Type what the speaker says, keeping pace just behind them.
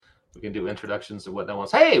We can do introductions and whatnot.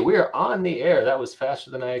 Hey, we are on the air. That was faster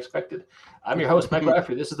than I expected. I'm your host, Mike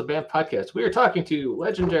Rafferty. This is the BAMF Podcast. We are talking to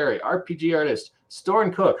legendary RPG artist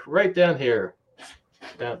Storn Cook, right down here.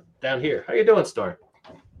 Down here. How you doing, Storn?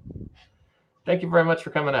 Thank you very much for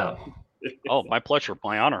coming out. Oh, my pleasure.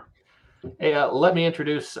 My honor. Hey, let me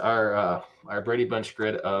introduce our Brady Bunch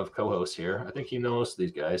grid of co-hosts here. I think you know most of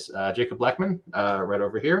these guys. Jacob Blackman, right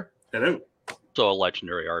over here. Hello. So a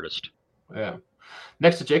legendary artist. Yeah.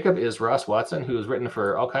 Next to Jacob is Ross Watson, who has written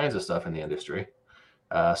for all kinds of stuff in the industry.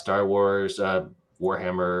 Star Wars,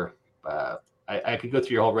 Warhammer. I could go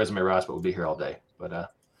through your whole resume, Ross, but we'll be here all day.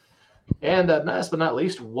 But and last but not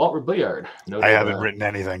least, Walter Billiard. I haven't written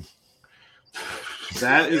anything.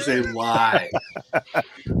 That is a lie.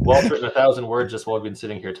 Walt's written 1,000 words just while we've been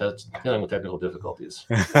sitting here dealing with technical difficulties.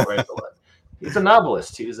 He's a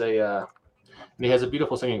novelist. And he has a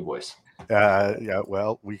beautiful singing voice. Yeah,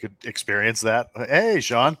 well, we could experience that. Hey,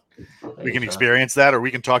 Sean, we can Sean. Experience that, or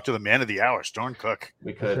we can talk to the man of the hour, Storn Cook.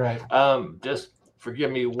 We could. That's right. Just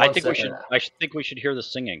forgive me. I think we should hear the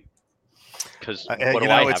singing. Because what do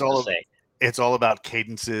I have to say? It's all about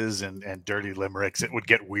cadences and dirty limericks. It would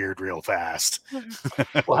get weird real fast.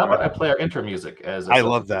 Well, how about I play our intro music as I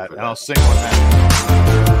love that, and I'll sing one now.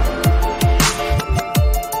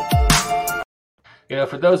 You know,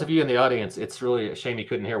 for those of you in the audience, it's really a shame you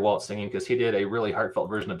couldn't hear Walt singing because he did a really heartfelt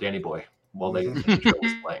version of Danny Boy while the intro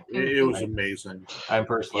was playing. It was amazing. I'm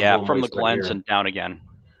personally from the Glens and down again.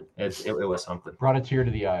 It was something. Brought a tear to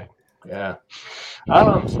the eye. Yeah.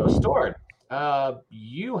 So Storn,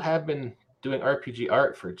 you have been doing RPG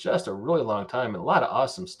art for just a really long time and a lot of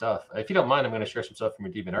awesome stuff. If you don't mind, I'm going to share some stuff from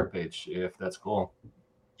your DeviantArt page, if that's cool.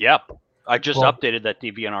 Yep. I just updated that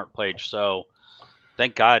DeviantArt page, so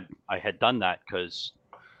thank God I had done that because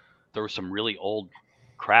there was some really old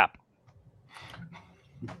crap.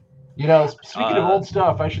 You know, speaking of old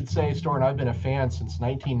stuff, I should say, Storn, I've been a fan since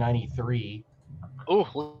 1993. Oh,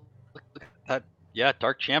 look at that. Yeah,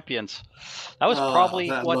 Dark Champions. That was probably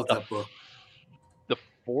the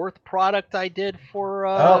fourth product I did for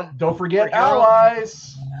don't forget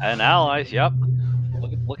Allies. And Allies, yep.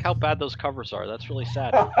 Look how bad those covers are. That's really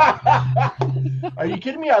sad. Are you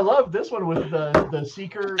kidding me? I love this one with the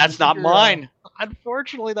Seeker. That's not mine.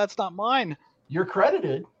 Unfortunately, that's not mine. You're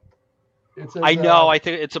credited. I know. I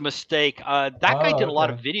think it's a mistake. That guy did a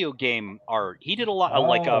lot of video game art. He did a lot of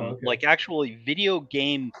like actually video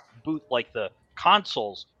game boot, like the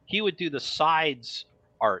consoles. He would do the sides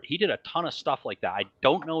art. He did a ton of stuff like that. I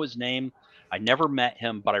don't know his name. I never met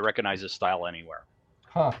him, but I recognize his style anywhere.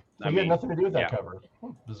 Huh. So you had nothing to do with that cover.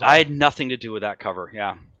 I had nothing to do with that cover.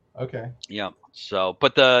 Yeah. Okay. Yeah. So,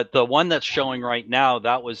 but the one that's showing right now,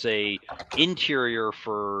 that was a interior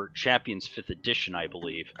for Champions 5th edition, I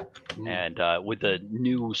believe, and with the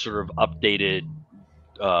new sort of updated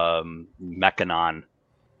Mechanon.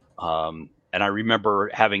 And I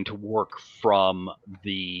remember having to work from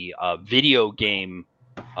the video game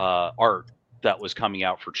art that was coming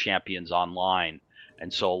out for Champions Online.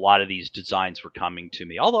 And so a lot of these designs were coming to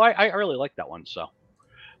me. Although I really like that one. So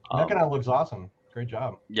Mechanon looks awesome. Great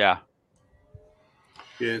job. Yeah.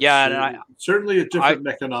 And certainly a different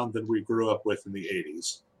Mechanon than we grew up with in the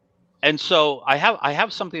 80s. And so I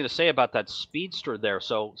have something to say about that Speedster there.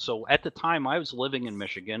 So at the time I was living in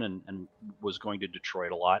Michigan and was going to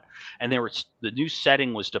Detroit a lot. And the new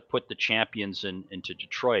setting was to put the Champions into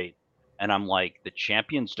Detroit. And I'm like, the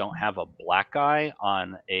Champions don't have a black guy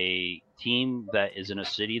on a team that is in a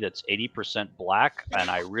city that's 80% black. And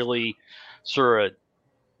I really sort of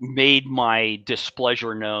made my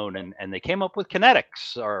displeasure known. And they came up with Kinetic.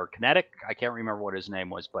 I can't remember what his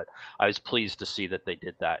name was, but I was pleased to see that they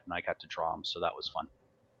did that. And I got to draw him. So that was fun.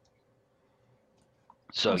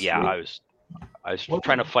 So, I was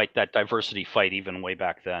trying to fight that diversity fight even way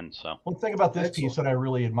back then. So one thing about this piece that I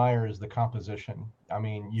really admire is the composition. I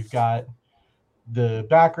mean, you've got the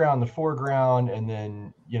background, the foreground, and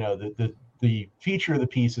then the feature of the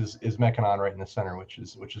piece is Mechanon right in the center, which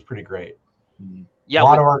is pretty great. Yeah, a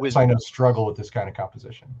lot of artists I know struggle with this kind of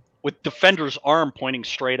composition. With Defender's arm pointing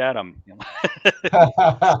straight at him.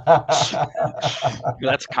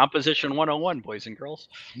 That's composition 101, boys and girls.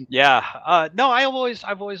 Yeah. No, I've always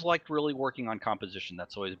liked really working on composition.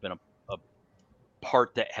 That's always been a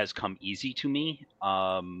part that has come easy to me,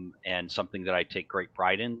 and something that I take great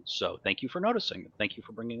pride in. So thank you for noticing. Thank you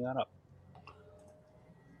for bringing that up.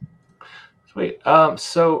 Sweet.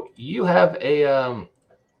 So you have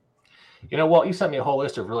You know, Walt, you sent me a whole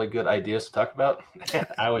list of really good ideas to talk about.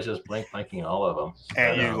 I was just blanking all of them.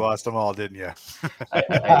 And But, you lost them all, didn't you?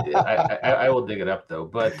 I will dig it up though.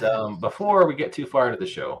 But before we get too far into the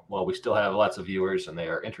show, well, we still have lots of viewers and they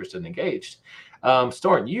are interested and engaged.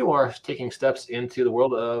 Storn, you are taking steps into the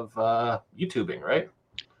world of YouTubing, right?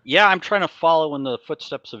 Yeah, I'm trying to follow in the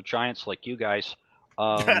footsteps of giants like you guys.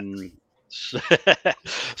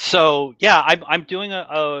 So yeah, I'm doing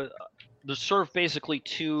there's sort of basically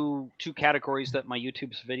two categories that my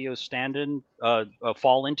YouTube's videos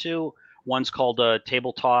fall into. One's called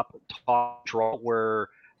tabletop talk draw, where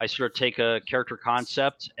I sort of take a character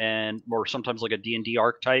concept or sometimes like a D&D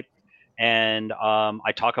archetype, and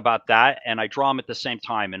I talk about that and I draw them at the same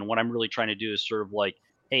time. And what I'm really trying to do is sort of like,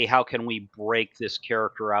 hey, how can we break this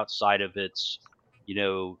character outside of its,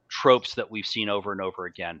 tropes that we've seen over and over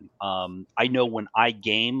again? I know when I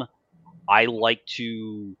game, I like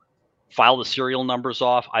to file the serial numbers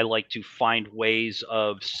off. I like to find ways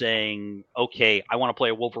of saying, okay, I want to play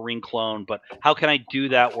a Wolverine clone, but how can I do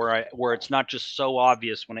that where it's not just so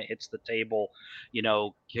obvious when it hits the table?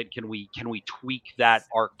 Can we tweak that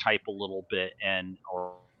archetype a little bit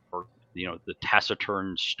or the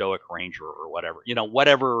taciturn stoic ranger or whatever,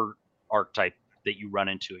 whatever archetype that you run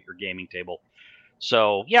into at your gaming table.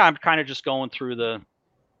 So yeah, I'm kind of just going through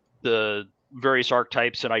the various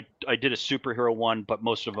archetypes, and I did a superhero one, but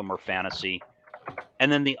most of them are fantasy.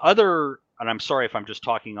 And then the other, and I'm sorry if I'm just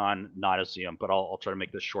talking on nauseam, but I'll try to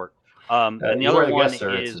make this short. And the other one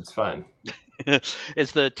is it's fine.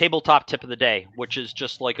 It's the tabletop tip of the day, which is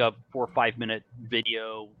just like a 4 or 5 minute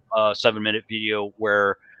video, 7-minute video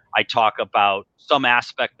where I talk about some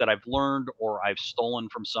aspect that I've learned or I've stolen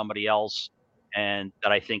from somebody else, and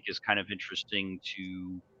that I think is kind of interesting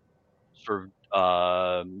to sort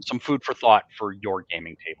of some food for thought for your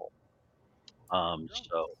gaming table.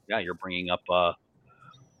 So yeah, you're bringing up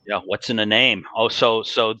what's in a name? Oh, so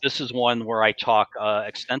this is one where I talk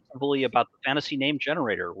extensively about the Fantasy Name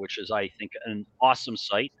Generator, which is, I think, an awesome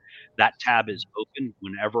site. That tab is open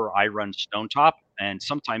whenever I run Stonetop, and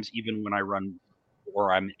sometimes even when I run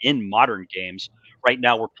or I'm in modern games. Right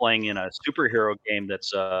now, we're playing in a superhero game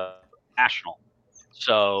that's national.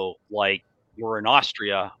 So, like, we're in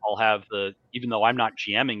Austria. I'll have even though I'm not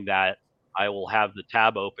GMing that, I will have the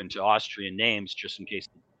tab open to Austrian names just in case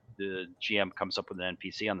the GM comes up with an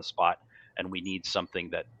NPC on the spot and we need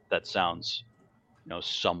something that sounds,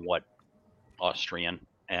 somewhat Austrian.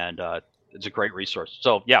 And it's a great resource.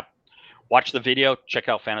 So yeah, watch the video. Check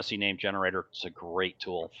out Fantasy Name Generator. It's a great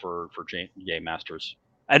tool for game masters.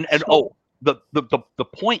 And the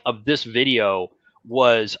point of this video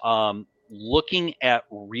was looking at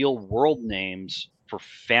real world names for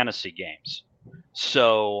fantasy games.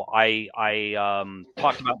 So I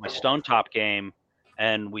talked about my Stonetop game,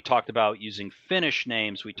 and we talked about using Finnish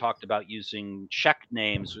names. We talked about using Czech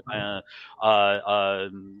names,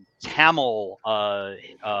 Tamil,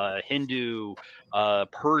 Hindu,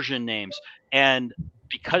 Persian names. And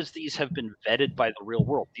because these have been vetted by the real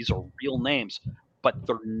world, these are real names, but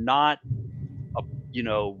they're not,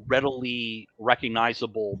 readily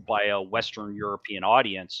recognizable by a Western European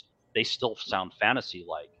audience. They still sound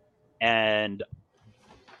fantasy-like. And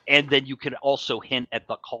then you can also hint at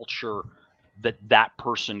the culture that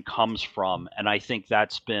person comes from. And I think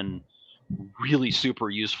that's been really super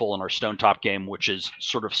useful in our Stonetop game, which is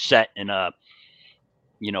sort of set in a,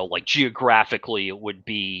 like geographically it would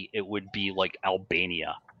be like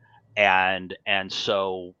Albania. And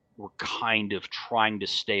so we're kind of trying to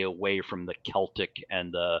stay away from the Celtic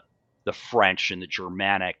and the French and the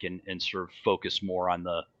Germanic and sort of focus more on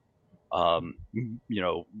the,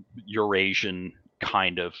 Eurasian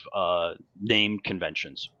kind of name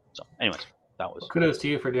conventions. So anyways, that was. Well, kudos to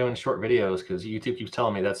you for doing short videos, because YouTube keeps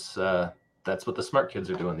telling me that's what the smart kids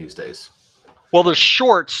are doing these days. Well, the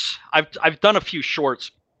shorts, I've done a few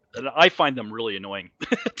shorts, and I find them really annoying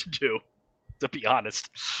to do, to be honest.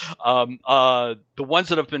 The ones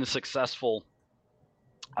that have been successful,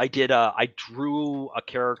 I drew a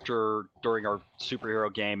character during our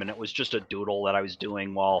superhero game, and it was just a doodle that I was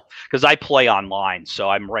doing because I play online, so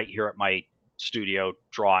I'm right here at my studio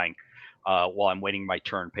drawing while I'm waiting my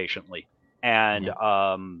turn patiently. And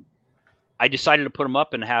I decided to put them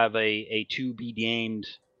up and have a to be named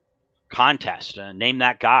contest, name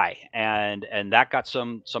that guy, and that got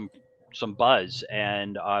some buzz,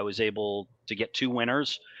 and I was able to get 2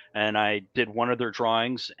 winners, and I did one of their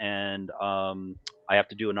drawings, and I have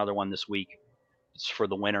to do another one this week. It's for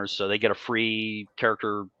the winners, so they get a free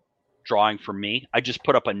character drawing from me. I just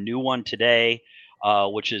put up a new one today,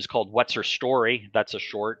 which is called What's Her Story? That's a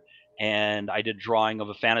short. And I did a drawing of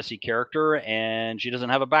a fantasy character, and she doesn't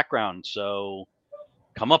have a background. So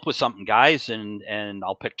come up with something, guys, and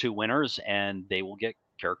I'll pick 2 winners, and they will get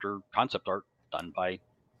character concept art done by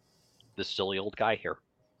this silly old guy here.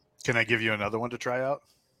 Can I give you another one to try out?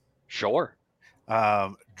 Sure.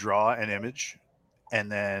 Draw an image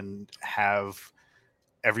and then have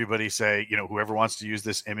everybody say, whoever wants to use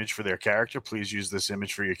this image for their character, please use this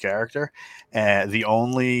image for your character. And the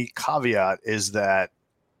only caveat is that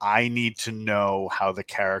I need to know how the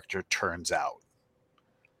character turns out.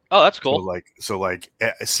 Oh, that's cool. So if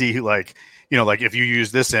you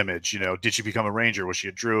use this image, did she become a ranger? Was she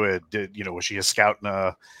a druid? Was she a scout in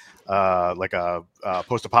a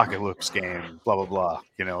post-apocalypse game? Blah blah blah.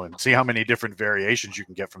 And see how many different variations you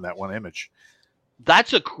can get from that one image.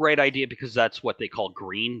 That's a great idea because that's what they call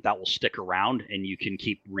green. That will stick around, and you can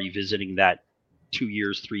keep revisiting that 2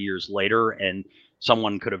 years, 3 years later, and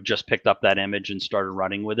someone could have just picked up that image and started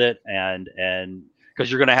running with it, and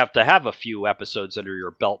because you're going to have a few episodes under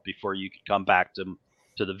your belt before you can come back to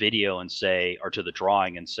the video and say, or to the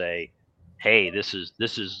drawing and say, hey, this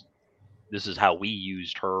is how we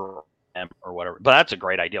used her or whatever. But that's a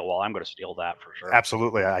great idea. Well, I'm going to steal that for sure.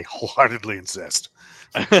 Absolutely. I wholeheartedly insist.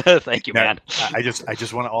 Thank you, man. I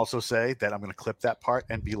just want to also say that I'm going to clip that part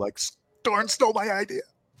and be like, Storn stole my idea.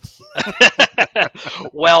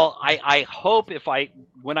 Well, I hope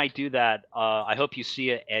when I do that, I hope you see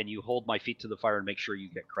it and you hold my feet to the fire and make sure you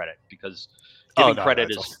get credit, because giving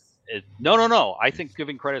credit is no. I think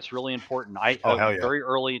giving credit is really important. Very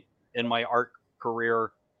early in my art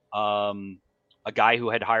career, a guy who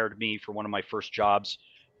had hired me for one of my first jobs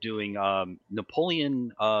doing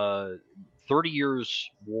Napoleon 30 Years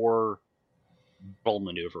War battle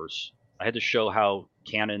maneuvers. I had to show how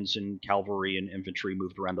cannons and cavalry and infantry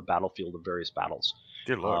moved around the battlefield of various battles.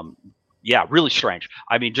 Good Lord. Yeah, really strange.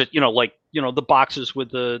 I mean, just the boxes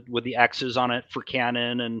with the X's on it for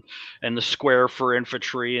cannon and the square for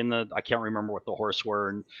infantry and I can't remember what the horse were.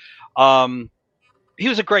 And he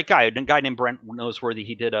was a great guy. A guy named Brent Noseworthy.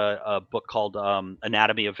 He did a book called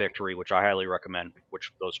Anatomy of Victory, which I highly recommend.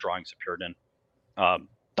 Which those drawings appeared in.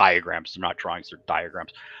 Diagrams. They're not drawings. They're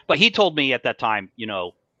diagrams. But he told me at that time,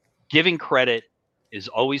 giving credit is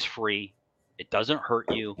always free. It doesn't hurt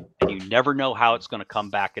you, and you never know how it's going to come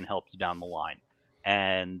back and help you down the line.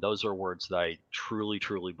 And those are words that I truly,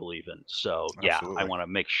 truly believe in. So, yeah, I want to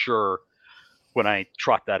make sure when I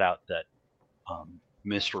trot that out that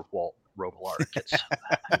Mr. Walt Robillard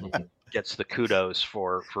gets the kudos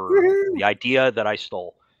for the idea that I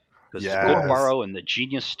stole. Because it's good borrow and the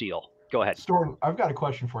genius steal. Go ahead. Storm, I've got a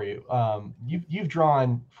question for you. You've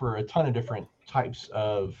drawn for a ton of different types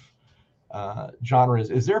of genres.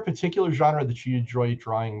 Is there a particular genre that you enjoy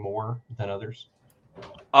drawing more than others?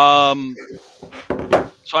 So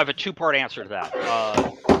I have a 2-part answer to that.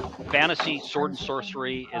 Fantasy, sword and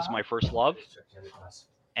sorcery is my first love,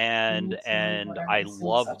 and I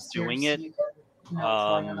love doing it.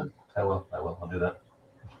 I will. I'll do that.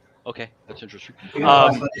 Okay, that's interesting.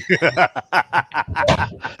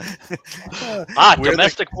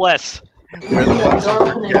 Domestic bliss. Forget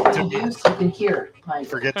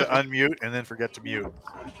to unmute and then forget to mute.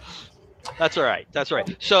 That's all right.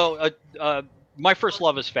 So my first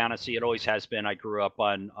love is fantasy. It always has been. I grew up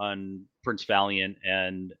on Prince Valiant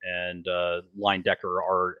and Line Decker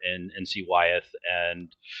art and N.C. Wyeth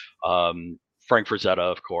and Frank Frazetta,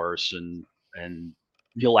 of course, and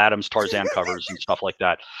Neil Adams Tarzan covers and stuff like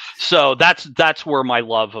that. So that's where my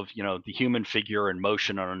love of the human figure and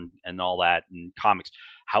motion and all that and comics.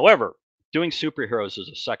 However, doing superheroes is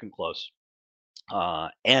a second close,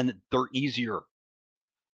 and they're easier.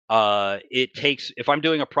 It takes, if I'm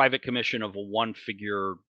doing a private commission of a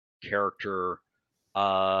 1-figure character,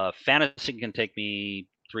 fantasy can take me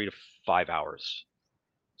 3 to 5 hours.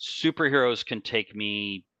 Superheroes can take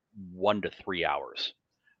me 1 to 3 hours.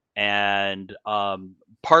 And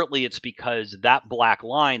partly it's because that black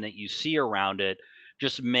line that you see around it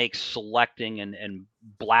just makes selecting and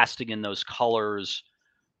blasting in those colors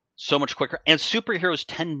so much quicker. And superheroes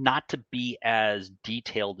tend not to be as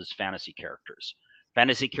detailed as fantasy characters.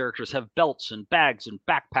 Fantasy characters have belts and bags and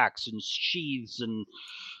backpacks and sheaths and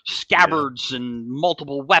scabbards and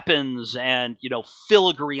multiple weapons and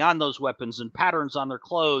filigree on those weapons and patterns on their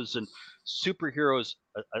clothes. And superheroes,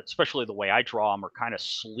 especially the way I draw them, are kind of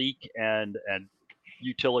sleek and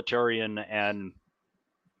utilitarian, and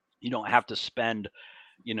you don't have to spend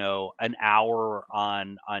an hour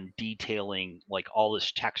on detailing like all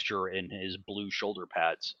this texture in his blue shoulder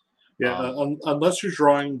pads. Yeah, unless you're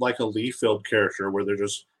drawing like a Lee-filled character where they're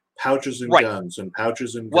just pouches and guns and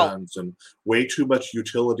pouches and guns and way too much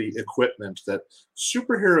utility equipment that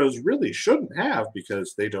superheroes really shouldn't have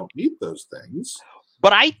because they don't need those things.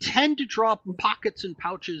 But I tend to draw pockets and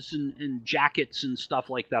pouches and jackets and stuff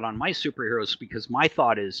like that on my superheroes because my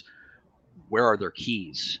thought is, where are their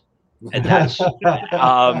keys? And that's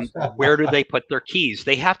where do they put their keys?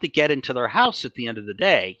 They have to get into their house at the end of the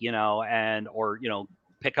day, or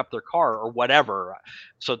pick up their car or whatever.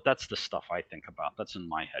 So that's the stuff I think about. That's in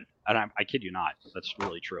my head, and I kid you not, that's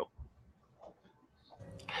really true.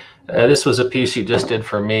 This was a piece you just did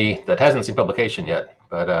for me that hasn't seen publication yet,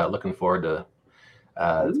 but looking forward to.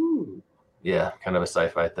 Kind of a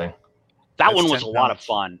sci-fi thing. That one was a lot of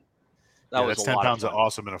fun. That's 10 pounds of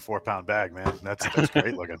awesome in a 4-pound bag, man. That's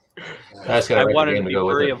great looking. I wanted to be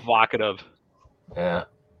very evocative. Yeah.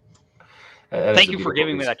 Thank you for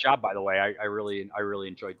giving me that job, by the way. I really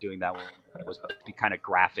enjoyed doing that one. It was be kind of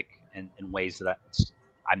graphic in ways that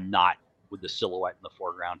I'm not with the silhouette in the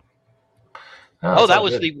foreground. That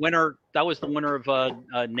was the winner. That was the winner of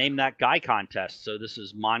Name That Guy contest. So this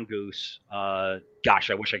is Mongoose. Gosh,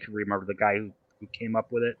 I wish I could remember the guy who came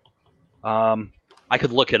up with it. I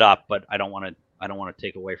could look it up, but I don't want to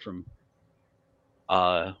take away from.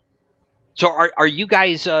 So are you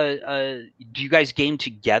guys? Do you guys game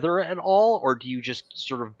together at all, or do you just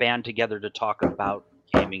sort of band together to talk about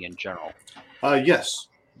gaming in general? Yes.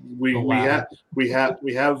 We have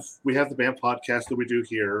the BAM podcast that we do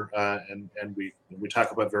here, and we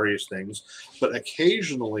talk about various things. But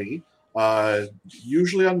occasionally,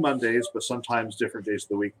 usually on Mondays, but sometimes different days of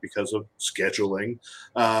the week because of scheduling,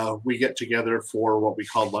 we get together for what we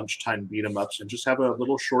call lunchtime beat 'em ups and just have a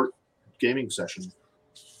little short gaming session.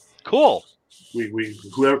 Cool.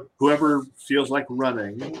 Whoever feels like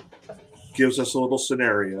running gives us a little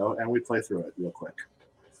scenario, and we play through it real quick.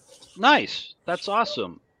 Nice. That's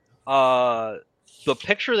awesome. The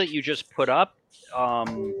picture that you just put up, I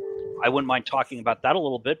wouldn't mind talking about that a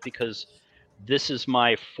little bit because this is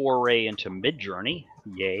my foray into Midjourney.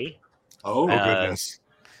 Yay. Oh, goodness.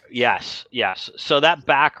 Yes. So that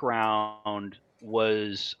background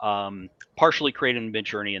was partially created in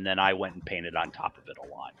Midjourney, and then I went and painted on top of it a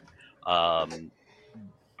lot.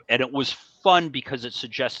 And it was fun because it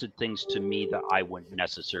suggested things to me that I wouldn't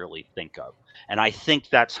necessarily think of. And I think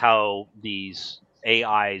that's how these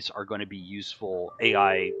AIs are going to be useful.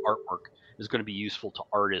 AI artwork is going to be useful to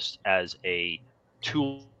artists as a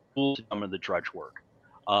tool to some of the drudge work.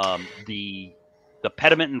 The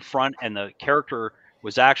pediment in front and the character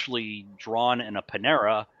was actually drawn in a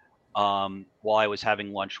Panera while I was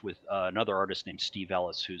having lunch with another artist named Steve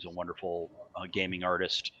Ellis, who's a wonderful gaming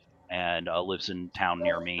artist and lives in town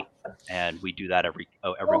near me. And we do that every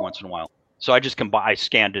once in a while. So I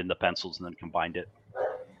scanned in the pencils and then combined it.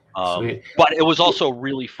 But it was also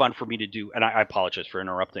really fun for me to do, and I apologize for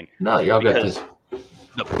interrupting. No, y'all got this.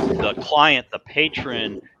 The client, the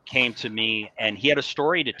patron, came to me and he had a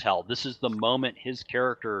story to tell. This is the moment his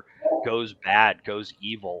character goes bad, goes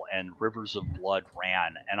evil, and rivers of blood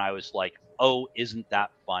ran. And I was like, oh, isn't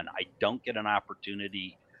that fun? I don't get an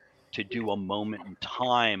opportunity to do a moment in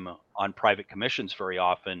time on private commissions very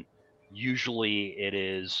often. Usually it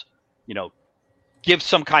is, give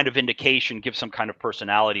some kind of indication, give some kind of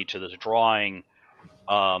personality to this drawing,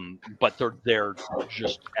 but they're there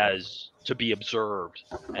just as to be observed.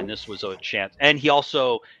 And this was a chance. And he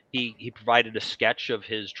also he provided a sketch of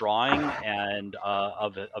his drawing and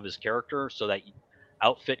of his character, so that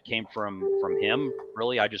outfit came from him.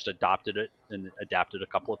 Really, I just adopted it and adapted a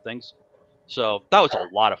couple of things. So that was a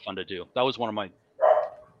lot of fun to do. That was one of my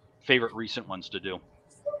favorite recent ones to do.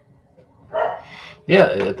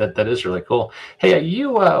 Yeah, that is really cool. Hey, you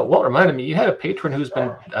Walt reminded me you had a patron who's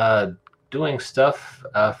been doing stuff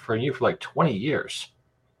for you for like 20 years.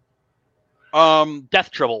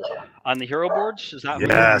 Death Dribble on the hero boards. Is that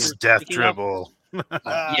yes, Death Dribble?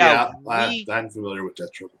 I'm familiar with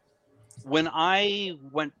Death Dribble. When I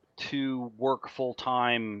went to work full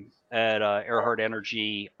time at Earhart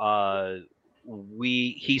Energy,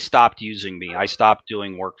 he stopped using me. I stopped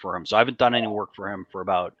doing work for him, so I haven't done any work for him for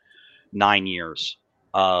about 9 years.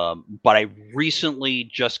 But I recently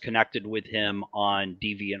just connected with him on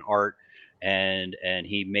DeviantArt, and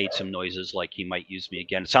he made some noises like he might use me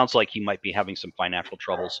again. It sounds like he might be having some financial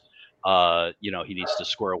troubles. He needs to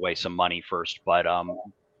square away some money first. But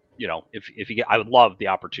if he get, I would love the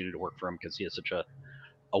opportunity to work for him because he has such a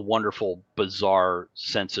wonderful, bizarre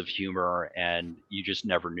sense of humor, and you just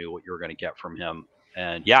never knew what you were going to get from him.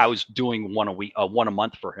 And yeah, I was doing one a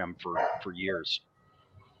month for him for years.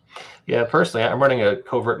 Yeah, personally, I'm running a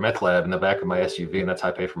covert meth lab in the back of my SUV, and that's how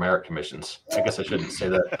I pay for my art commissions. I guess I shouldn't say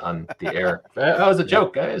that on the air. That was a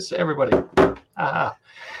joke, guys. Everybody.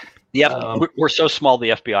 Yeah, we're so small the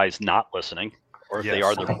FBI is not listening, or if they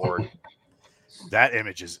are, they're bored. That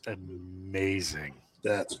image is amazing.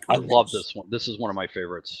 That's I gorgeous. love this one. This is one of my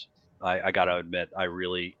favorites. I gotta admit, I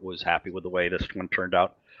really was happy with the way this one turned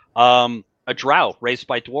out. A drow raised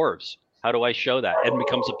by dwarves. How do I show that? And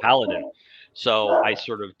becomes a paladin. So I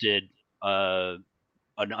sort of did an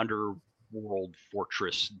underworld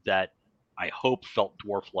fortress that I hope felt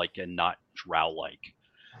dwarf-like and not drow-like.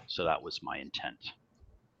 So that was my intent.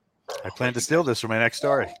 I plan to steal this for my next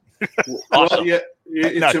story. Well, Awesome. yeah, No,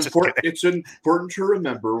 it's just important. kidding. It's important to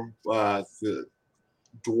remember the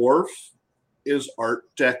dwarf is Art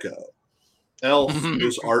Deco, elf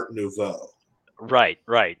is Art Nouveau. Right.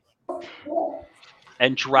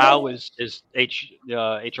 And drow is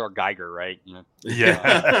H.R. Geiger, right?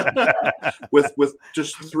 Yeah. with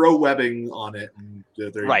just throw webbing on it. And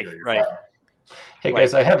there Right, you go. right. Hey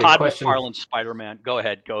guys, I have a Todd question. McFarlane, Spider-Man. Go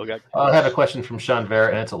ahead. I have a question from Sean Vera,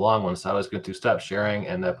 and it's a long one, so I was going to stop sharing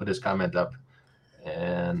and put his comment up.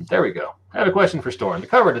 And there we go. I have a question for Storm. The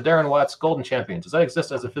cover to Darren Watts' Golden Champions. Does that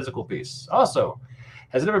exist as a physical piece? Also,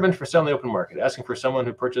 has it ever been for sale in the open market? Asking for someone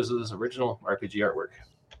who purchases original RPG artwork.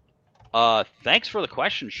 Thanks for the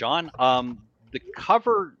question, Sean. The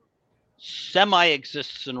cover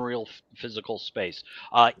semi-exists in real physical space.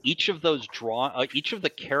 Each of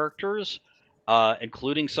the characters,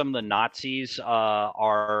 including some of the Nazis,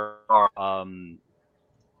 are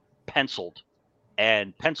penciled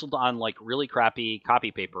on like really crappy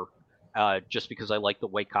copy paper, just because I like the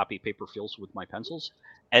way copy paper feels with my pencils.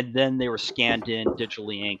 And then they were scanned in,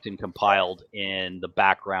 digitally inked, and compiled, and the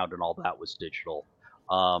background and all that was digital.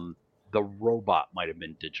 The robot might have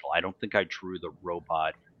been digital. I don't think I drew the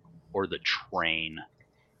robot or the train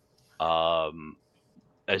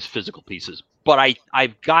as physical pieces, but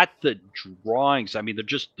I've got the drawings. I mean,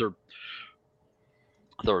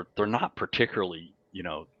 they're not particularly,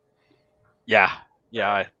 yeah.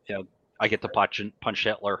 I get to punch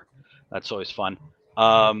Hitler. That's always fun.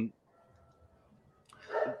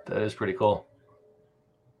 That is pretty cool.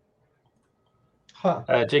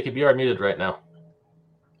 Huh. Jacob, you are muted right now.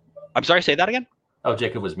 I'm sorry, say that again? Oh,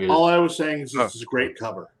 Jacob was muted. All I was saying is this is a great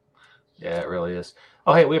cover. Yeah, it really is.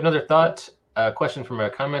 Oh, hey, we have another thought. Question from a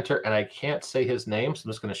commenter, and I can't say his name, so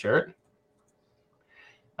I'm just going to share it.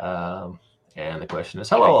 And the question is,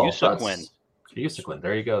 hello, Yusaquin.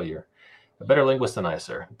 There you go. You're a better linguist than I,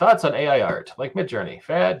 sir. Thoughts on AI art, like Midjourney?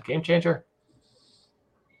 Fad? Game changer?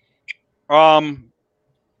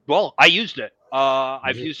 Well, I used it.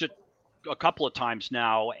 I've used it a couple of times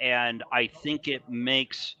now, and I think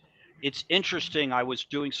it's interesting. I was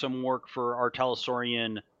doing some work for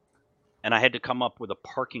Artelasaurian, and I had to come up with a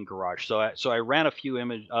parking garage. So I ran a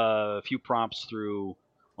few prompts through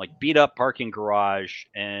like beat up parking garage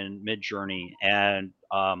and Midjourney, and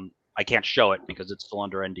I can't show it because it's still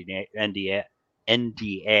under NDA.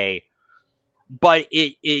 But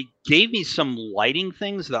it gave me some lighting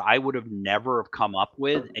things that I would have never have come up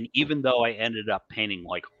with. And even though I ended up painting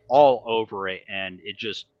like all over it and it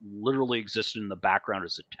just literally existed in the background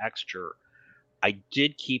as a texture, I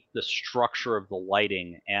did keep the structure of the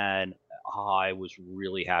lighting, and I was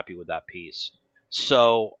really happy with that piece.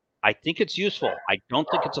 So I think it's useful. I don't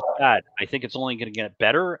think it's a fad. I think it's only going to get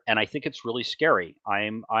better, and I think it's really scary. I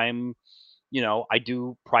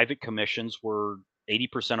do private commissions were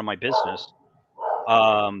 80% of my business.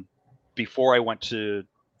 Before I went to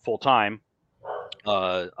full time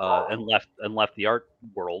and left the art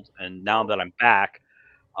world, and now that I'm back,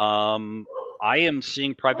 I am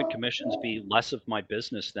seeing private commissions be less of my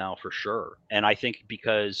business now for sure. And I think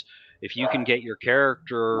because if you can get your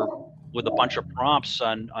character with a bunch of prompts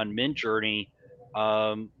on Midjourney,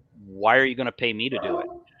 why are you going to pay me to do it?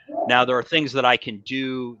 Now, there are things that I can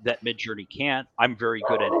do that Midjourney can't. I'm very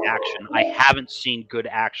good at action. I haven't seen good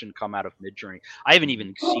action come out of Midjourney. I haven't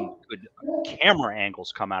even seen good camera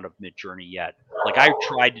angles come out of Midjourney yet. Like I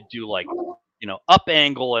tried to do like, up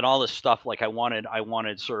angle and all this stuff. Like I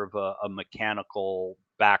wanted sort of a mechanical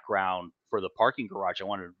background for the parking garage. I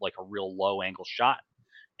wanted like a real low angle shot,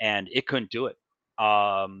 and it couldn't do it.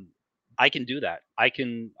 I can do that. I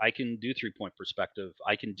can do 3-point perspective.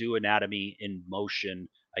 I can do anatomy in motion.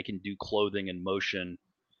 I can do clothing in motion,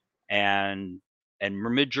 and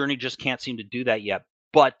Midjourney just can't seem to do that yet.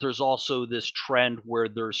 But there's also this trend where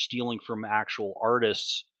they're stealing from actual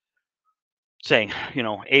artists, saying,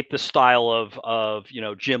 ape the style of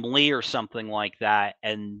Jim Lee or something like that,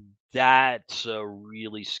 and that's a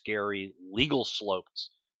really scary legal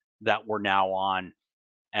slopes that we're now on.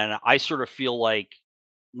 And I sort of feel like,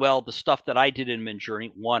 well, the stuff that I did in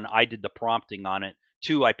Midjourney, one, I did the prompting on it.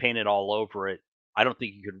 Two, I painted all over it. I don't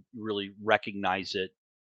think you could really recognize it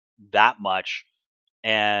that much.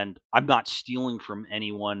 And I'm not stealing from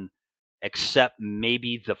anyone except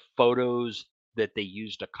maybe the photos that they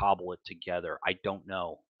used to cobble it together. I don't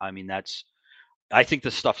know. I mean, I think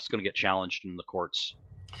this stuff is going to get challenged in the courts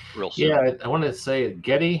real soon. Yeah, I wanted to say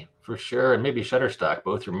Getty for sure, and maybe Shutterstock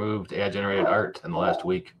both removed AI-generated art in the last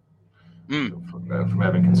week from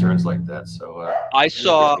having concerns like that. So I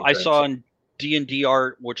saw on D&D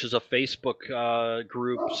Art, which is a Facebook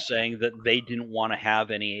group, saying that they didn't want to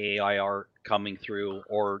have any AI art coming through,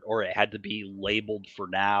 or it had to be labeled for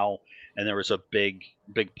now. And there was a big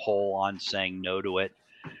poll on saying no to it.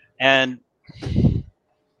 And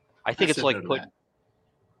I think it's like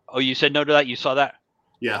Oh, you said no to that? You saw that?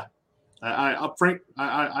 Yeah. Frank,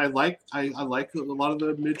 I like a lot of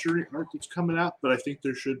the Midjourney art that's coming out, but I think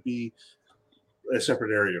there should be a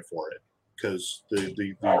separate area for it, because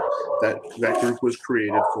that group was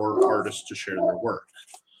created for artists to share their work,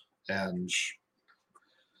 and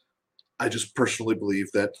I just personally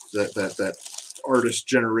believe that artist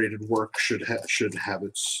generated work should have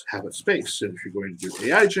its space, and if you're going to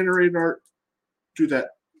do AI generated art, do that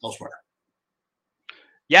elsewhere.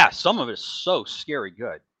 Yeah, some of it is so scary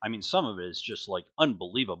good. I mean, some of it is just like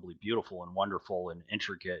unbelievably beautiful and wonderful and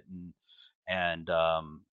intricate and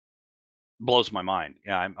blows my mind.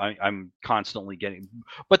 Yeah, I'm constantly getting,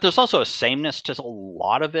 but there's also a sameness to a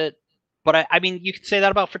lot of it. But I mean, you could say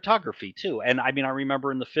that about photography too. And I mean, I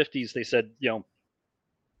remember in the 50s they said,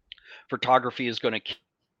 photography is going to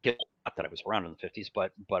kill. Not that I was around in the 50s,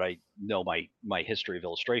 but I know my history of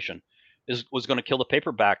illustration was going to kill the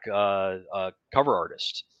paperback cover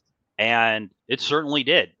artist, and it certainly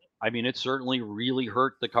did. I mean, it certainly really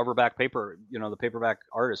hurt the the paperback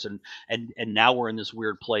artist, and now we're in this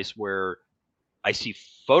weird place where I see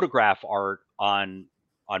photograph art on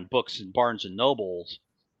books in Barnes and Nobles,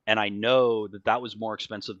 and I know that was more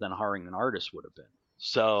expensive than hiring an artist would have been.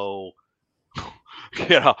 So,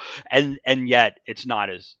 and yet it's not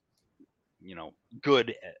as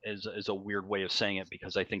good as a weird way of saying it,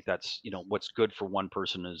 because I think that's what's good for one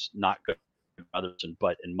person is not good for others.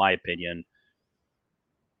 But in my opinion,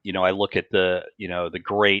 I look at the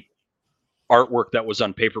great artwork that was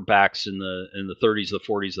on paperbacks in the 30s, the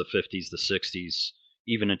 40s, the 50s, the 60s,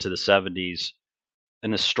 even into the 70s,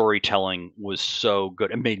 and the storytelling was so good.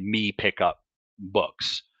 It made me pick up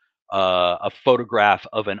books. A photograph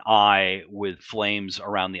of an eye with flames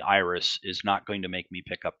around the iris is not going to make me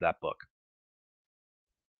pick up that book.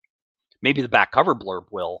 Maybe the back cover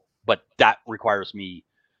blurb will, but that requires me,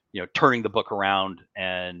 turning the book around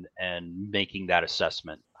and making that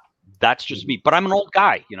assessment. That's just me. But I'm an old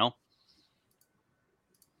guy, No,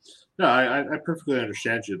 I perfectly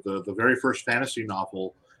understand you. The very first fantasy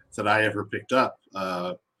novel that I ever picked up,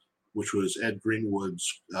 which was Ed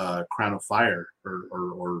Greenwood's Crown of Fire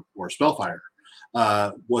or Spellfire,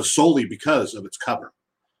 was solely because of its cover.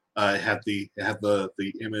 It had the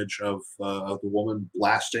image of the woman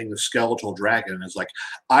blasting the skeletal dragon, and it's like,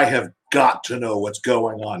 I have got to know what's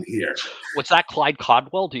going on here. Was that Clyde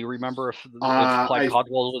Caldwell? Do you remember if Clyde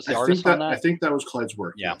Caldwell was the artist on that? I think that was Clyde's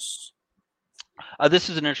work. Yeah. Yes. This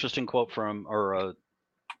is an interesting quote or a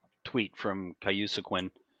tweet from Cayuga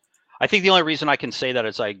Quinn. I think the only reason I can say that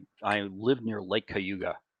is I live near Lake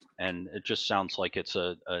Cayuga, and it just sounds like it's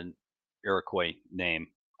an Iroquois name.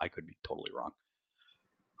 I could be totally wrong.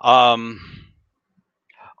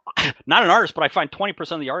 Not an artist, but I find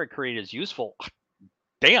 20% of the art created is useful.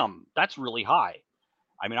 Damn, that's really high.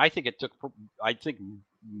 I mean, I think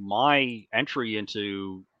my entry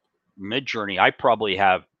into Midjourney, I probably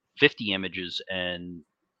have 50 images and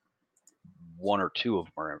 1 or 2 of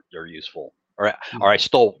them are useful. Or I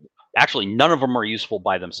stole. Actually, none of them are useful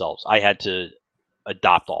by themselves. I had to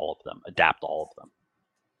adapt all of them.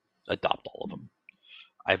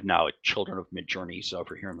 I have now a Children of Midjourneys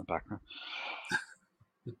over here in the background.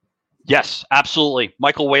 Yes, absolutely.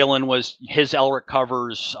 Michael Whalen was his Elric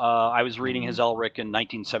covers. I was reading his Elric in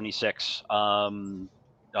 1976.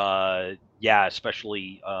 Yeah,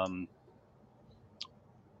 especially.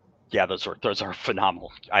 Yeah, those are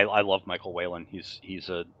phenomenal. I love Michael Whalen. He's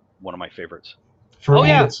one of my favorites. For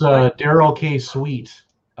me, it's Daryl K. Sweet.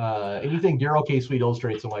 Anything Daryl K. Sweet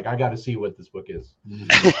illustrates, I'm like, I got to see what this book is.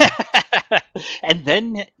 And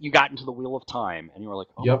then you got into the Wheel of Time, and you were like,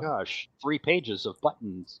 oh my gosh, 3 pages of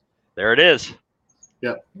buttons. There it is.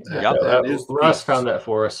 Yep. Russ found that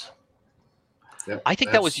for us. Yep. I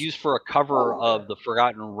think that was used for a cover of the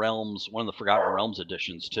Forgotten Realms, one of the Forgotten Realms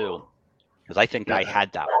editions too, because I think I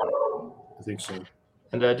had that one. I think so.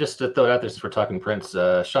 And just to throw it out there, since we're talking prints,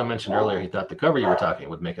 Sean mentioned earlier he thought the cover you were talking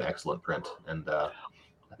would make an excellent print, and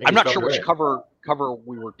I'm not sure which cover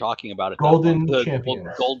we were talking about. Golden Champions.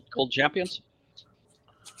 Gold Champions.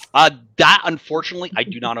 That unfortunately I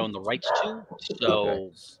do not own the rights to.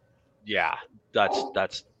 So yeah,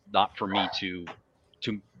 that's not for me to.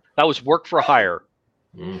 That was work for hire.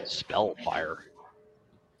 Mm. Spellfire.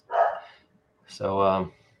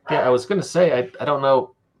 So yeah, I was gonna say I don't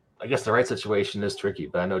know. I guess the right situation is tricky,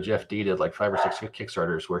 but I know Jeff D did like 5 or 6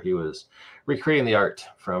 Kickstarters where he was recreating the art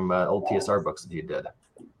from old TSR books that he did.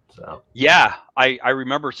 So yeah, I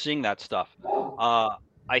remember seeing that stuff.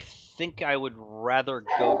 I think I would rather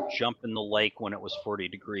go jump in the lake when it was 40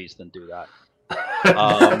 degrees than do that.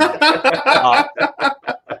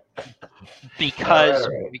 Because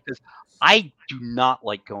I do not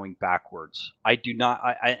like going backwards. I do not.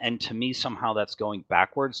 And to me, somehow that's going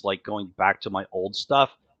backwards, like going back to my old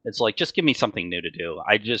stuff. It's like, just give me something new to do.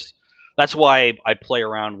 That's why I play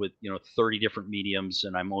around with 30 different mediums,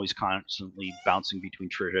 and I'm always constantly bouncing between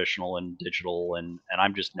traditional and digital, and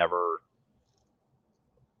I'm just never.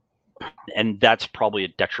 And that's probably a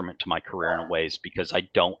detriment to my career in ways, because I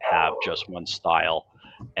don't have just one style.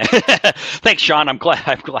 Thanks, Sean. I'm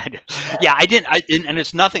glad. Yeah, I didn't. And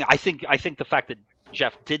it's nothing. I think the fact that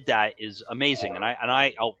Jeff did that is amazing. And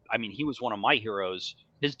I mean, he was one of my heroes.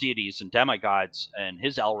 His deities and demigods and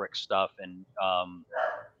his Elric stuff, and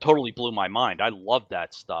totally blew my mind. I loved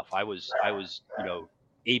that stuff. I was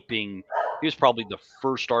aping. He was probably the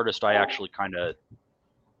first artist I actually kind of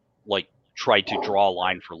like tried to draw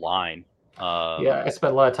line for line. Yeah, I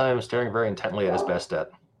spent a lot of time staring very intently at his best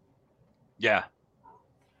set. Yeah.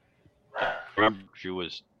 I remember she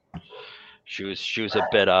was a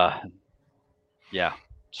bit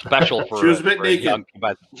special for, she was a bit for naked.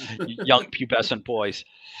 young pubescent boys.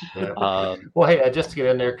 Yeah. Well, hey, just to get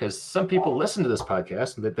in there, because some people listen to this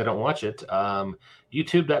podcast and they don't watch it.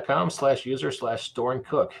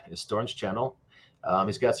 YouTube.com/user/StornCook is Storn's channel.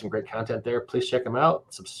 He's got some great content there. Please check him out.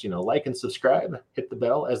 Like and subscribe. Hit the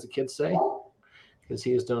bell, as the kids say, because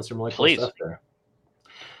he is doing some really cool stuff there.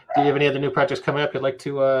 Do you have any other new projects coming up you'd like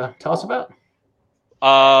to tell us about?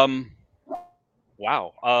 Wow.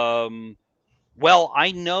 Well,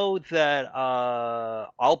 I know that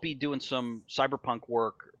I'll be doing some cyberpunk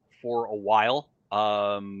work for a while.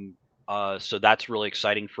 So that's really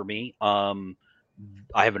exciting for me. I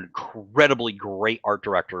have an incredibly great art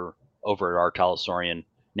director over at Art Talosorian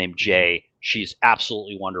named Jay. She's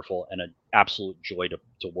absolutely wonderful and an absolute joy to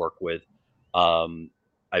work with.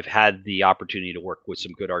 I've had the opportunity to work with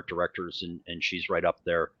some good art directors, and she's right up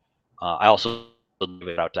there. I also give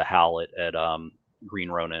it out to Hal at Green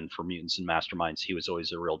Ronin for Mutants and Masterminds. He was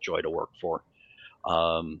always a real joy to work for.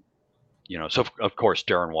 So of course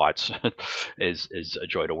Darren Watts is a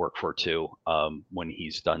joy to work for too. When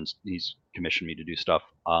he's commissioned me to do stuff.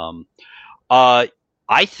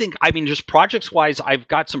 I think, just projects wise, I've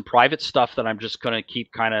got some private stuff that I'm just going to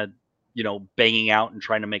keep kind of, banging out and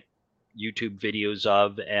trying to make YouTube videos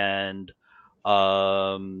of. And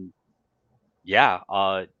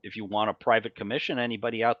if you want a private commission,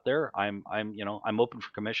 anybody out there, I'm open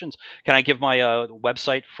for commissions. Can I give my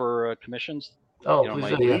website for commissions? Oh,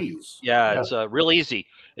 please. Yeah, it's real easy.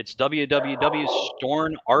 It's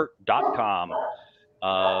www.stornart.com.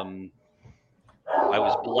 I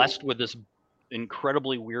was blessed with this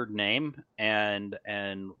incredibly weird name, and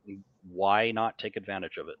why not take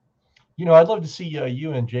advantage of it? I'd love to see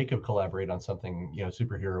you and Jacob collaborate on something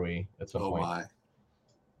superhero-y at some point. My.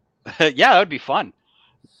 Yeah, that would be fun.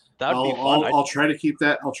 That would be fun. I'll try to keep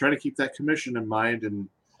that commission in mind, and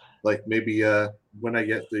like maybe when I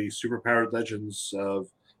get the Superpowered Legends of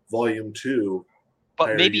Volume 2.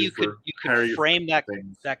 But maybe you could frame that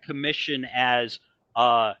commission as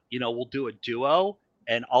we'll do a duo,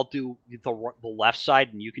 and I'll do the left side,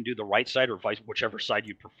 and you can do the right side, or whichever side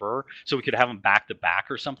you prefer. So we could have them back to back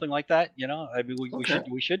or something like that.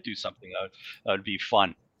 We should do something that would be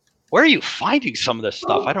fun. Where are you finding some of this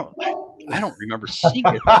stuff? I don't remember seeing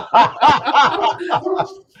it.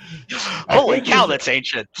 Holy cow, that's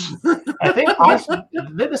ancient. I think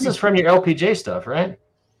this is from your LPJ stuff, right?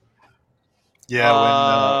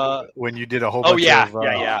 Yeah, when you did a whole bunch of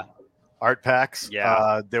art packs.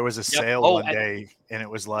 Yeah. There was a sale one day, and it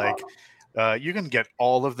was like, you can get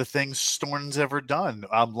all of the things Storn's ever done.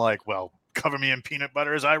 I'm like, well, cover me in peanut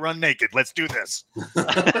butter as I run naked. Let's do this.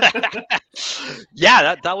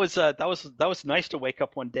 Yeah, that was nice to wake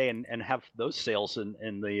up one day and have those sales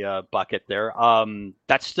in the bucket there.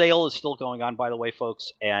 That sale is still going on, by the way,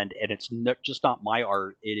 folks, and it's just not my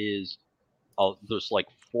art. It is there's like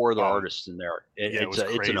 4 other artists in there.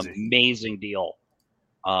 It's an amazing deal.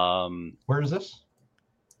 Where is this?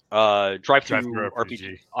 Drive-through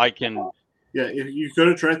RPG. Yeah, if you go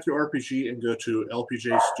to Drive-through RPG and go to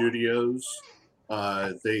LPJ Studios,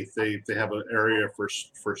 they have an area for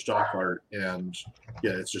stock art, and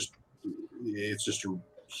yeah, it's just a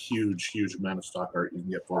huge amount of stock art you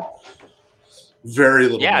can get for it. very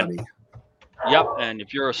little money. Yep. And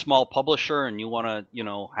if you're a small publisher and you want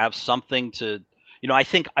to, have something to, I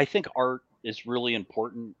think art is really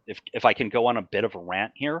important. If I can go on a bit of a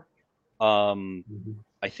rant here,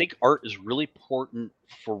 I think art is really important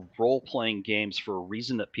for role-playing games for a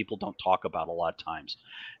reason that people don't talk about a lot of times.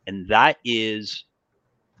 And that is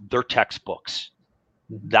their textbooks.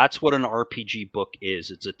 That's what an RPG book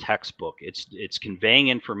is. It's a textbook. It's conveying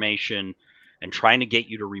information and trying to get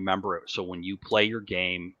you to remember it. So when you play your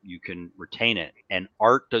game, you can retain it. And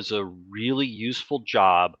art does a really useful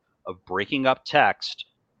job of breaking up text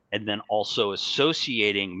and then also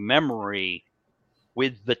associating memory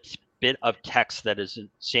with the bit of text that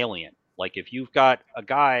isn't salient. Like if you've got a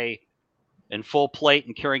guy in full plate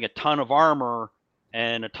and carrying a ton of armor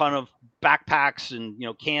and a ton of backpacks and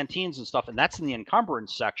canteens and stuff, and that's in the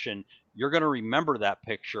encumbrance section, you're going to remember that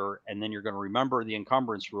picture, and then you're going to remember the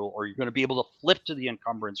encumbrance rule, or you're going to be able to flip to the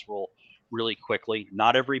encumbrance rule really quickly.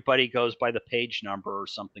 Not everybody goes by the page number or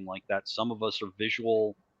something like that. Some of us are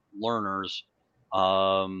visual learners.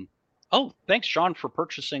 Oh, thanks, Sean, for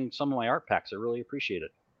purchasing some of my art packs. I really appreciate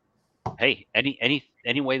it. Hey, any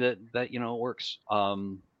way that works.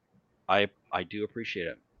 I do appreciate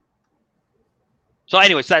it. So,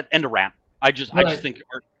 anyways, that end of rant. I just think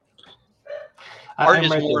art is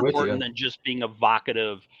more important than just being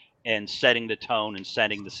evocative and setting the tone and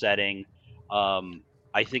setting the setting.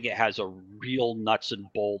 I think it has a real nuts and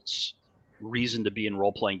bolts reason to be in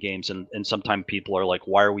role-playing games, and sometimes people are like,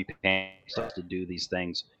 "Why are we paying stuff to do these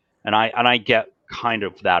things?" And I get kind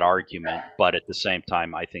of that argument, but at the same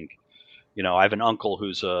time, I think, I have an uncle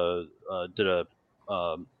who's did a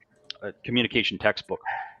communication textbook.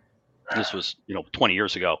 This was 20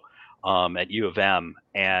 years ago at U of M,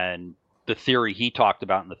 and the theory he talked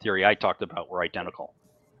about and the theory I talked about were identical.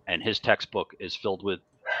 And his textbook is filled with,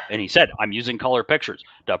 and he said, I'm using color pictures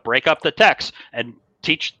to break up the text and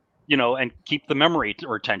teach, and keep the memory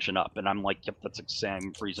retention up. And I'm like, yep, that's the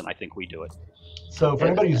same reason I think we do it. So for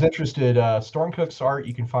anybody who's interested, Stormcook's art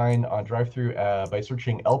you can find on DriveThru by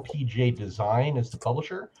searching LPJ Design as the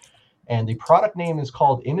publisher. And the product name is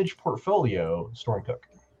called Image Portfolio Stormcook.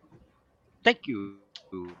 Thank you.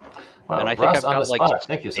 Wow, and I think I've got like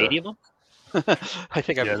Thank you, 80 of them. I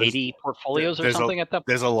think I have 80 portfolios or something at that point.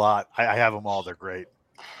 There's a lot. I have them all. They're great.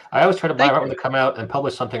 I always try to buy right when they come out and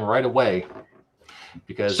publish something right away.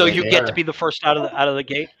 Because so you get to be the first out of the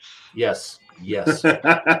gate? Yes. That's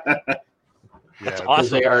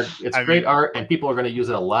awesome. It's great art, and people are going to use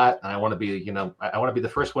it a lot. And I want to be, I want to be the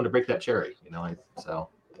first one to break that cherry. So.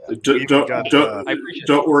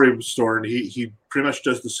 Don't worry, Storn. He pretty much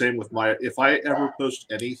does the same with my. If I ever post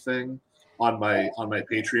anything on my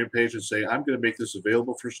Patreon page and say I'm going to make this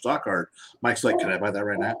available for stock art, Mike's like, "Can I buy that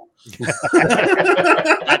right now?"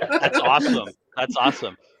 That's awesome. That's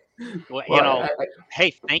awesome. Well, hey,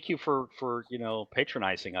 thank you for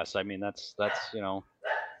patronizing us. I mean, that's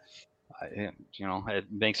it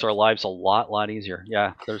makes our lives a lot easier.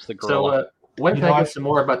 Yeah, there's the gorilla. So, when can I get some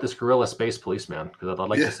more about this gorilla space policeman? Because I'd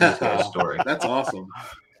like to see this guy's story. That's awesome.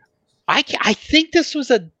 I think this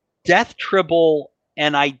was a death tribble,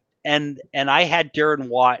 and I had Darren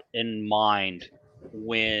Watt in mind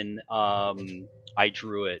when I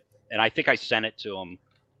drew it, and I think I sent it to him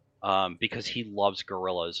because he loves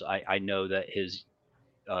gorillas. I know that his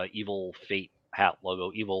Evil Fate hat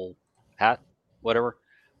logo, Evil hat, whatever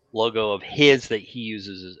logo of his that he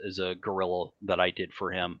uses is a gorilla that I did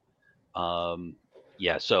for him.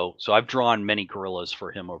 So I've drawn many gorillas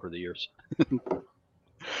for him over the years.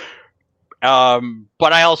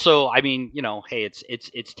 But I also, hey,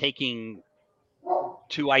 it's taking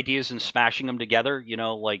two ideas and smashing them together.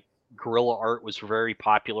 Like gorilla art was very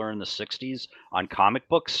popular in the 60s on comic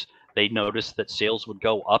books. They noticed that sales would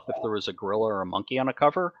go up if there was a gorilla or a monkey on a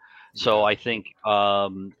cover. So I think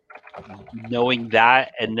knowing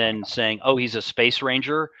that and then saying, oh, he's a space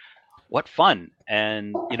ranger, what fun.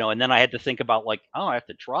 And and then I had to think about like, oh, I have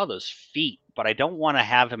to draw those feet, but I don't want to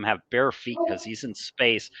have him have bare feet because he's in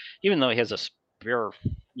space, even though he has a bare,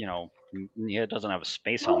 he doesn't have a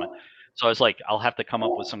space helmet. So I was like, I'll have to come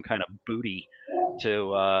up with some kind of booty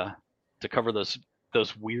to cover those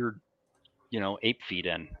weird, ape feet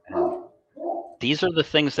in. And these are the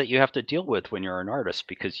things that you have to deal with when you're an artist,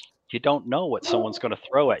 because you don't know what someone's going to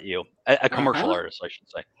throw at you. A commercial artist, I should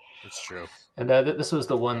say. It's true. And this was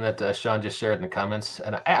the one that Sean just shared in the comments.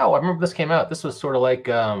 And I remember this came out. This was sort of like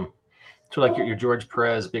your George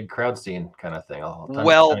Perez big crowd scene kind of thing.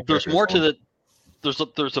 Well, there's more to the.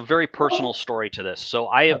 There's a very personal story to this. So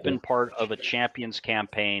I have been part of a Champions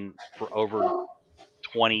campaign for over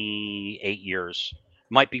 28 years.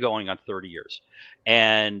 might be going on 30 years.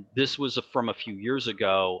 And this was from a few years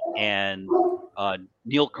ago. And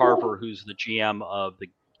Neil Carver, who's the GM of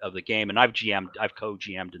the game, and I've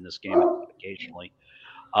co-GM'd in this game occasionally.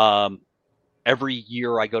 Every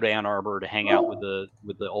year I go to Ann Arbor to hang out with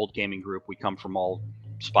the old gaming group. We come from all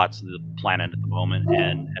spots of the planet at the moment,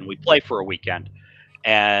 and we play for a weekend.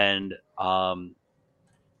 And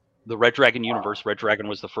the Red Dragon universe, Red Dragon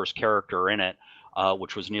was the first character in it,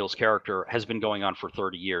 which was Neil's character, has been going on for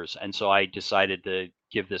 30 years. And so I decided to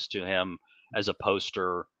give this to him as a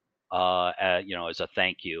poster, as a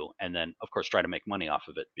thank you. And then, of course, try to make money off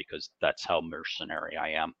of it, because that's how mercenary I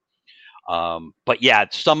am. But yeah,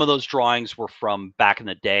 some of those drawings were from back in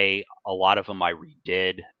the day. A lot of them I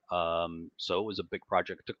redid. So it was a big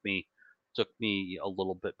project. It took me a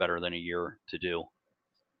little bit better than a year to do.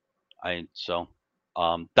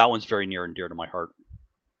 That one's very near and dear to my heart.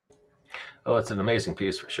 Oh, it's an amazing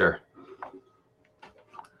piece for sure.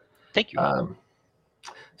 Thank you.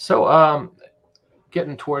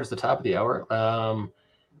 Getting towards the top of the hour,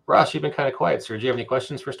 Ross, you've been kind of quiet, sir. Do you have any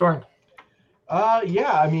questions for Storn?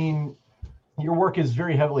 Yeah, I mean, your work is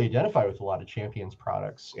very heavily identified with a lot of Champions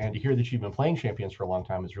products, and to hear that you've been playing Champions for a long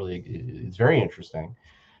time it's very interesting.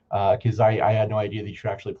 Because I had no idea that you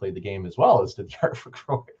actually played the game as well as did the art for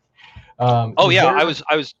Croy. I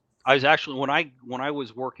was actually when I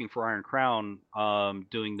was working for Iron Crown,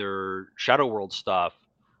 doing their Shadow World stuff,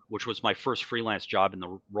 which was my first freelance job in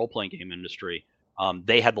the role-playing game industry.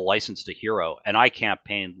 They had the license to Hero, and I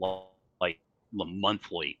campaigned like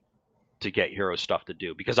monthly to get Hero stuff to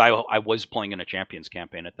do, because I was playing in a Champions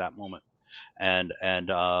campaign at that moment. And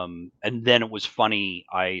then it was funny.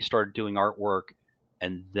 I started doing artwork,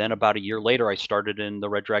 and then about a year later, I started in the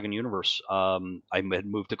Red Dragon universe. I had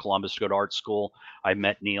moved to Columbus to go to art school. I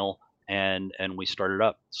met Neil, and we started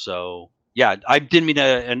up. So yeah, I didn't mean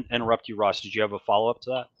to interrupt you, Ross. Did you have a follow-up to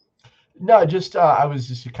that? No, just I was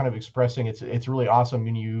just kind of expressing it's really awesome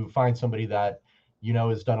when you find somebody that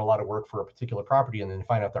has done a lot of work for a particular property, and then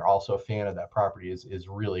find out they're also a fan of that property is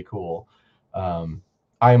really cool.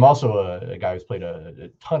 I am also a guy who's played a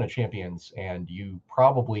ton of Champions, and you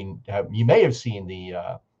may have seen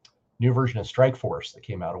the new version of Strike Force that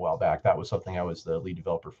came out a while back. That was something I was the lead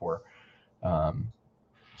developer for.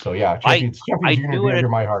 So yeah, Champions are near to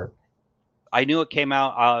my heart. I knew it came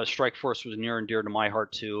out. Strike Force was near and dear to my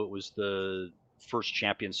heart too. It was the first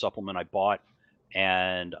Champion supplement I bought,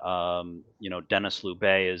 and Dennis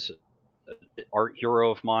Loubet is an art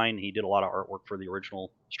hero of mine. He did a lot of artwork for the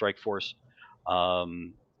original Strike Force. Did a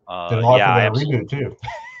lot for the reboot too.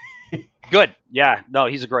 Good. Yeah. No,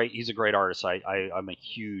 he's a great artist. I'm a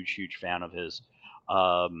huge fan of his.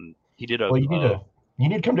 He did a. Well, you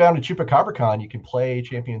need to come down to ChupacabraCon. You can play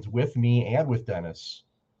Champions with me and with Dennis.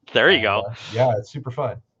 There you go. Yeah, it's super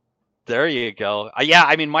fun. There you go. Yeah,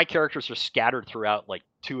 I mean, my characters are scattered throughout like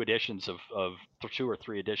two or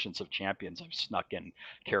three editions of Champions. I've snuck in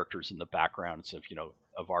characters in the backgrounds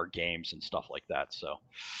of our games and stuff like that. So,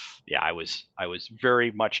 yeah, I was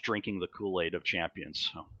very much drinking the Kool-Aid of Champions.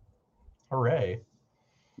 So. Hooray!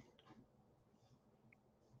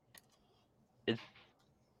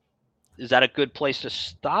 Is that a good place to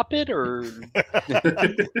stop it, or?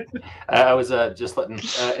 I was just letting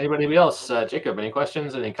anybody else. Jacob, any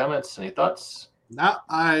questions? Any comments? Any thoughts? No,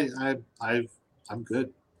 I'm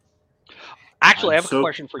good. Actually, I have a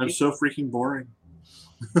question for you. I'm so freaking boring.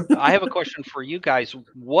 I have a question for you guys.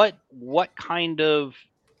 What kind of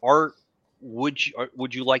art would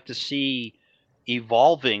you like to see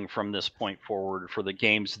evolving from this point forward for the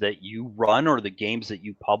games that you run or the games that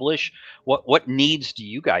you publish? What needs do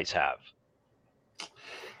you guys have?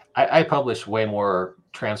 I publish way more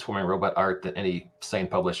transforming robot art than any sane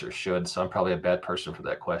publisher should, so I'm probably a bad person for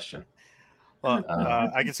that question. Well,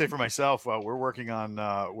 I can say for myself, we're working on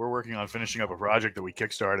finishing up a project that we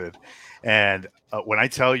kickstarted, and when I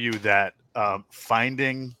tell you that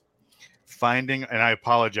finding, and I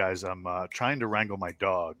apologize, I'm trying to wrangle my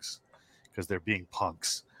dogs because they're being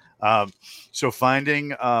punks. So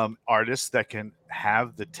finding artists that can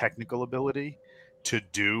have the technical ability to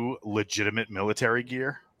do legitimate military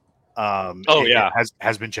gear,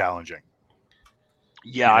 has been challenging.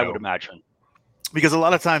 Yeah, I would imagine. Because a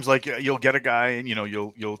lot of times, like, you'll get a guy and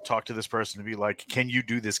you'll talk to this person and be like, "Can you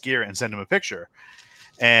do this gear?" and send him a picture.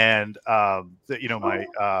 And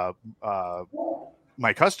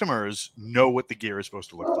my customers know what the gear is supposed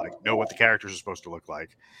to look like, know what the characters are supposed to look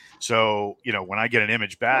like. So when I get an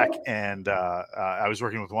image back, and I was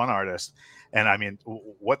working with one artist, and I mean,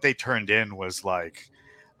 what they turned in was like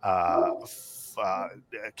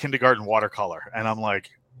kindergarten watercolor, and I'm like,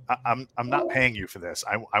 I'm not paying you for this.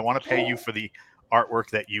 I want to pay you for the artwork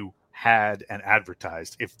that you had and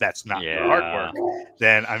advertised. If that's not your artwork,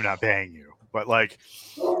 then I'm not paying you. But like,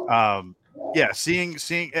 seeing.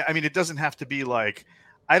 I mean, it doesn't have to be like.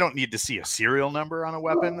 I don't need to see a serial number on a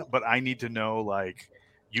weapon, but I need to know like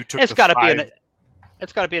you took. It's got to be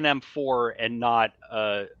it's got to be an M4 and not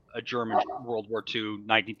a German World War II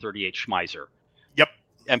 1938 Schmeiser. Yep.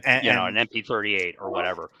 An MP38 or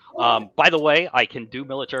whatever. By the way, I can do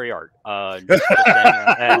military art. And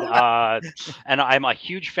I'm a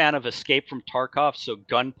huge fan of Escape from Tarkov, so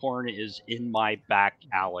gun porn is in my back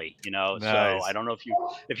alley. Nice. So I don't know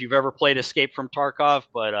if you've ever played Escape from Tarkov,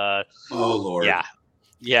 but oh Lord, yeah.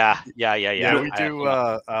 We do.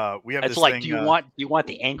 We have. It's this like, thing, do you want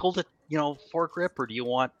the ankle foregrip, or do you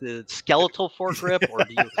want the skeletal foregrip, or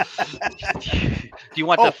do you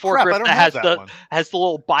want the foregrip that has the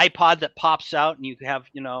little bipod that pops out and you have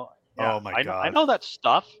oh my God! I know that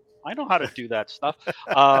stuff. I know how to do that stuff.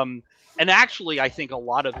 And actually, I think a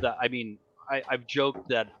lot of that. I mean, I've joked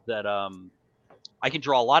that I can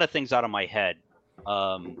draw a lot of things out of my head,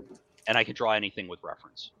 and I can draw anything with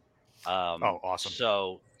reference.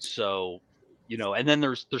 Awesome. So and then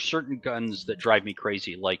there's certain guns that drive me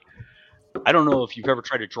crazy. Like, I don't know if you've ever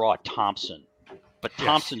tried to draw a Thompson, but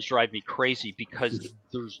Thompsons drive me crazy because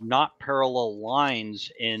there's not parallel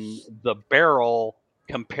lines in the barrel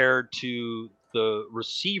compared to the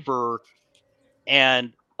receiver,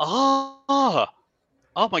 and oh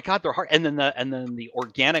my God, they're hard. And then the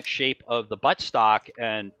organic shape of the buttstock,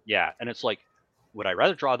 and it's like, would I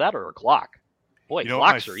rather draw that or a Glock? Boy,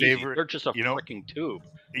 Glocks are easy. They're just a freaking tube.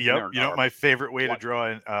 Yep. You know what my favorite way to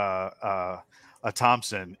draw a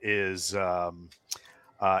Thompson is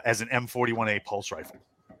as an M41A pulse rifle.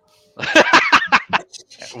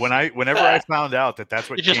 Whenever I found out that's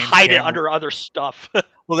what you just hide it under other stuff.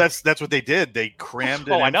 Well, that's what they did. They crammed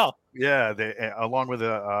it. I know. Yeah, they along with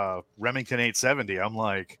a Remington 870. I'm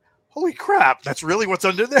like, holy crap! That's really what's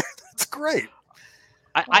under there. That's great.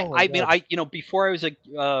 I mean, before I was a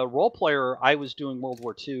role player, I was doing World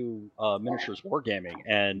War II miniatures wargaming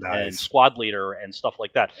and squad leader and stuff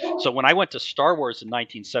like that. So when I went to Star Wars in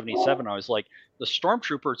 1977, I was like, the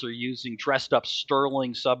stormtroopers are using dressed up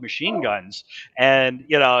Sterling submachine guns, and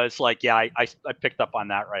it's like, I picked up on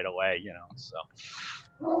that right away. So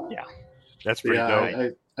yeah, that's pretty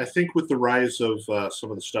dope. I think with the rise of some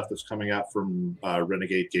of the stuff that's coming out from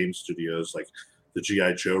Renegade Game Studios, like the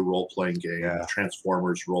G.I. Joe role-playing game, the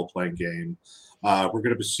Transformers role-playing game. We're going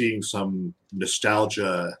to be seeing some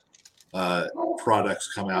nostalgia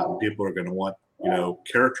products come out, and people are going to want,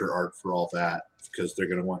 character art for all that because they're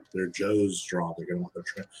going to want their Joes drawn. They're going to want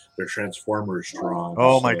their Transformers drawn.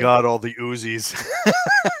 Oh my God, all the Uzis.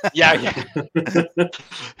 Yeah.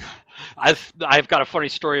 I've got a funny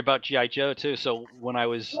story about G.I. Joe too. So when I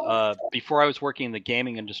was before I was working in the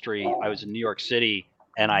gaming industry, I was in New York City,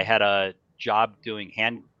 and I had a job doing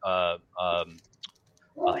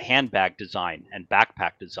handbag design and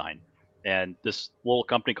backpack design, and this little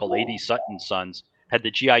company called A.D. Sutton Sons had the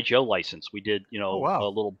G.I. Joe license. We did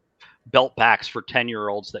little belt packs for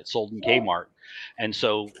 10-year-olds that sold in Kmart, and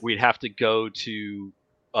so we'd have to go to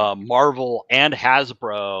Marvel and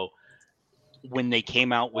Hasbro when they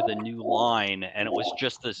came out with a new line, and it was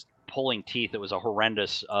just this pulling teeth. It was a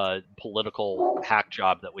horrendous political hack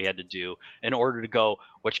job that we had to do in order to go,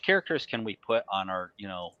 which characters can we put on our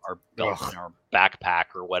our belt and our backpack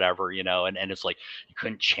or whatever, and it's like you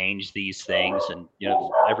couldn't change these things, and it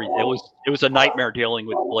was a nightmare dealing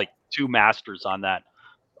with like two masters on that.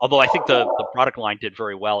 Although I think the product line did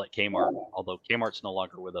very well at Kmart, although Kmart's no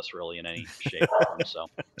longer with us really in any shape or form.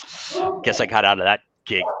 So guess I got out of that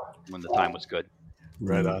gig when the time was good.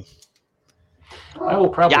 Right on. I will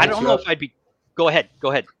probably. Yeah, I don't know if I'd be. Go ahead.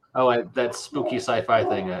 Oh, that spooky sci-fi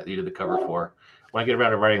thing that you did the cover for. When I get around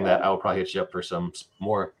to writing that, I will probably hit you up for some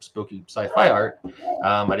more spooky sci-fi art.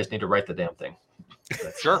 I just need to write the damn thing.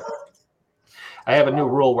 Sure. I have a new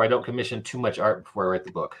rule where I don't commission too much art before I write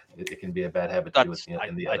the book. It can be a bad habit to do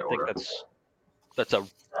in the other order. That's a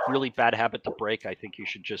really bad habit to break. I think you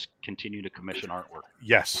should just continue to commission artwork.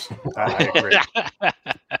 Yes, I agree.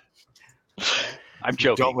 I'm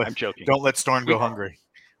joking. I'm joking. Don't let Storm go hungry.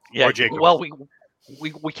 Yeah. Or Jacob. Well, we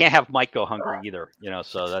can't have Mike go hungry either.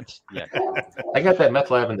 So that's I got that meth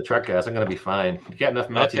lab in the truck, guys. I'm gonna be fine. You got enough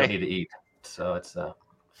meth, you don't need to eat. So it's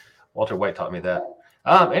Walter White taught me that.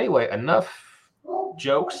 Anyway, enough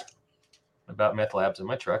jokes about meth labs in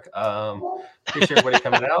my truck. Appreciate everybody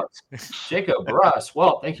coming out. Jacob, Ross,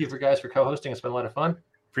 Walt, thank you guys for co-hosting. It's been a lot of fun.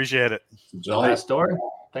 Appreciate it. Storm,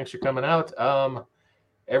 thanks for coming out.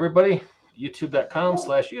 Everybody,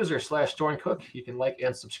 youtube.com/user/StornCook. You can like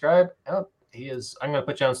and subscribe. I'm going to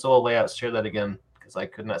put you on solo layouts. Share that again because I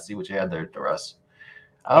could not see what you had there, Russ.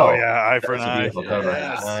 Oh, yeah, Eye for an that's a Eye. beautiful cover.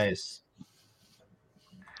 Yes. Nice.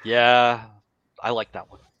 Yeah, I like that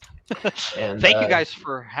one. And Thank you guys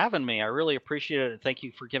for having me. I really appreciate it. Thank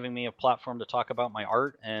you for giving me a platform to talk about my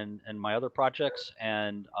art and my other projects.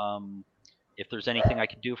 And if there's anything I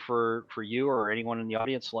can do for you or anyone in the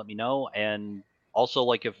audience, let me know. And also,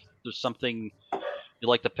 like, if there's something you'd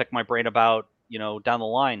like to pick my brain about, down the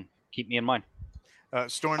line, keep me in mind.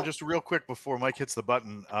 Storm, just real quick before Mike hits the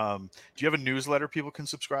button, do you have a newsletter people can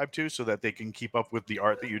subscribe to so that they can keep up with the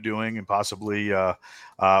art that you're doing and possibly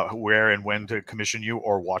where and when to commission you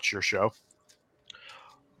or watch your show?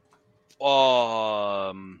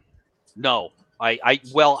 No,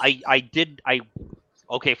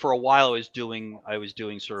 okay, for a while I was doing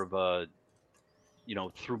sort of a,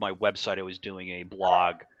 through my website, I was doing a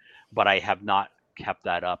blog, but I have not kept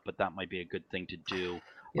that up, but that might be a good thing to do.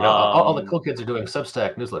 All the cool kids are doing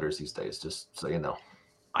Substack newsletters these days, just so you know.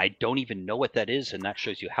 I don't even know what that is, and that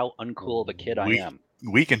shows you how uncool of a kid I am.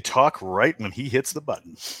 We can talk right when he hits the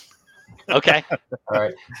button. Okay. All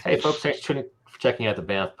right. Hey, folks, thanks for checking out the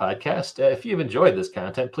Banff Podcast. If you've enjoyed this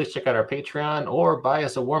content, please check out our Patreon or buy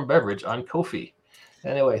us a warm beverage on Ko-fi.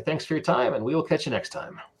 Anyway, thanks for your time, and we will catch you next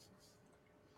time.